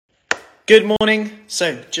Good morning.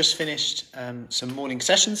 So just finished some morning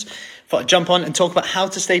sessions. Thought I'd jump on and talk about how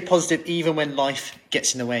to stay positive even when life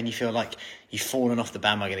gets in the way and you feel like you've fallen off the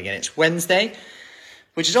bandwagon again. It's Wednesday,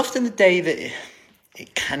 which is often the day that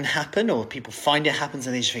it can happen, or people find it happens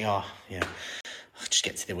and they just think, I'll just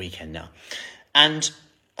get to the weekend now. And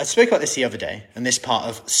I spoke about this the other day, and this part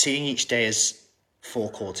of seeing each day as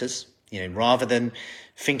 4 quarters, rather than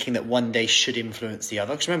thinking that one day should influence the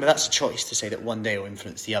other. Because remember, that's a choice to say that one day will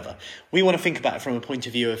influence the other. We want to think about it from a point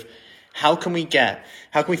of view of how can we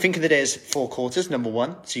think of the day as 4 quarters, number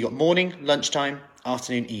one. So you've got morning, lunchtime,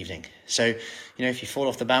 afternoon, evening. So, if you fall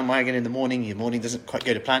off the bandwagon in the morning, your morning doesn't quite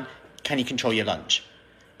go to plan, can you control your lunch?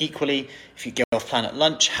 Equally, if you go off plan at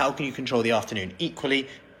lunch, how can you control the afternoon? Equally,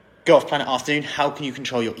 go off plan at afternoon, how can you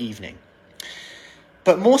control your evening?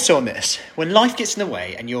 But more so on this, when life gets in the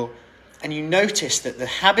way and you notice that the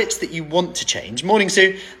habits that you want to change, morning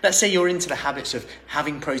Sue, let's say you're into the habits of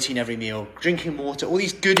having protein every meal, drinking water, all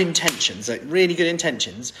these good intentions, like really good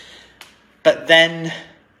intentions, but then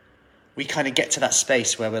we kind of get to that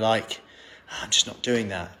space where we're like, I'm just not doing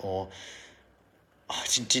that, or I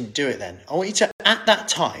didn't do it then. I want you to, at that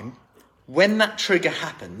time, when that trigger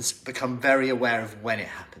happens, become very aware of when it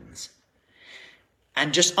happens.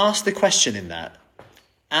 And just ask the question in that,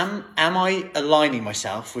 Am I aligning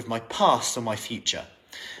myself with my past or my future?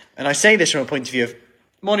 And I say this from a point of view of,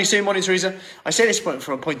 morning Sue, morning Teresa. I say this from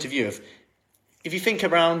a point of view of, if you think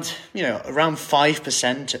around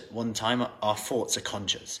 5% at one time, our thoughts are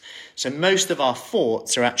conscious. So most of our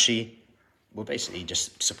thoughts are actually, basically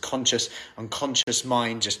just subconscious, unconscious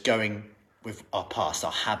mind just going with our past,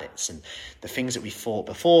 our habits and the things that we thought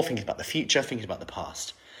before, thinking about the future, thinking about the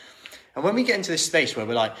past. And when we get into this space where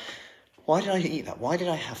we're like, why did I eat that? Why did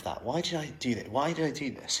I have that? Why did I do that? Why did I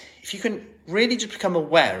do this? If you can really just become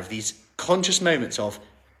aware of these conscious moments of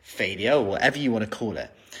failure, or whatever you want to call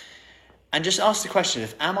it, and just ask the question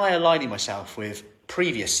of, am I aligning myself with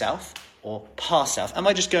previous self or past self? Am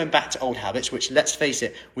I just going back to old habits, which, let's face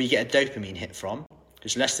it, we get a dopamine hit from?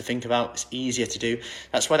 There's less to think about. It's easier to do.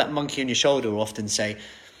 That's why that monkey on your shoulder will often say,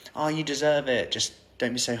 you deserve it. Just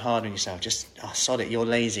don't be so hard on yourself. Just, sod it, you're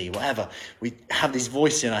lazy, whatever. We have these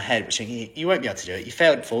voices in our head which think, you won't be able to do it. You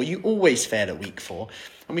failed before. You always fail at week 4.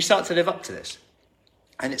 And we start to live up to this.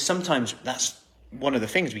 And it's sometimes, that's one of the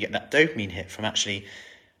things, we get that dopamine hit from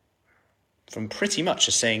pretty much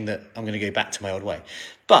just saying that I'm going to go back to my old way.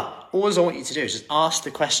 But all I want you to do is just ask the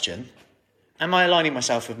question, am I aligning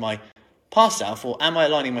myself with my past self, or am I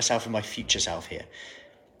aligning myself with my future self here?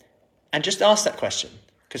 And just ask that question.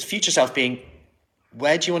 Because future self being,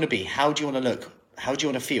 where do you want to be? How do you want to look? How do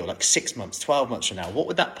you want to feel? Like 6 months, 12 months from now, what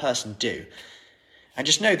would that person do? And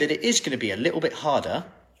just know that it is going to be a little bit harder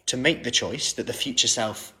to make the choice that the future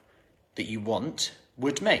self that you want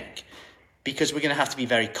would make. Because we're going to have to be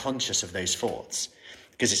very conscious of those thoughts.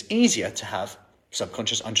 Because it's easier to have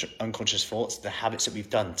subconscious, unconscious thoughts, the habits that we've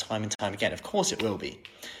done time and time again. Of course it will be.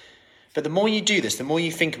 But the more you do this, the more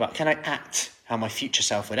you think about, can I act how my future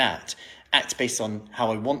self would act based on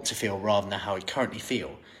how I want to feel rather than how I currently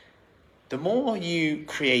feel, the more you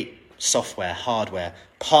create software, hardware,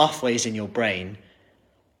 pathways in your brain,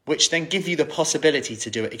 which then give you the possibility to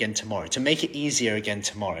do it again tomorrow, to make it easier again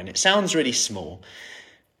tomorrow. And it sounds really small,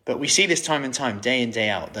 but we see this time and time, day in, day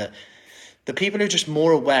out, that the people who are just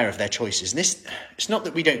more aware of their choices, and this, it's not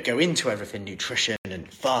that we don't go into everything, nutrition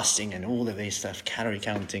and fasting and all of these stuff, calorie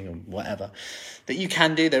counting and whatever, that you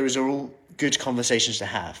can do. There is all good conversations to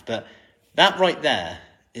have, but that right there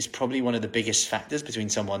is probably one of the biggest factors between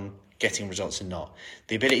someone getting results and not.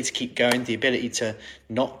 The ability to keep going, the ability to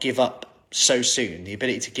not give up so soon, the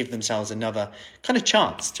ability to give themselves another kind of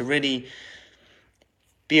chance to really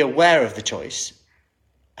be aware of the choice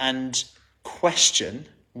and question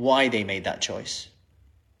why they made that choice.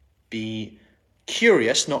 Be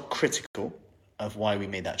curious, not critical, of why we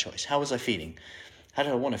made that choice. How was I feeling? How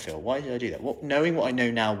did I want to feel? Why did I do that? Knowing what I know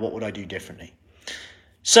now, what would I do differently?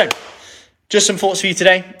 So, just some thoughts for you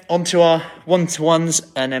today. On to our one-to-ones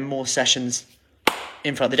and then more sessions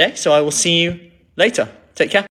in throughout the day. So I will see you later. Take care.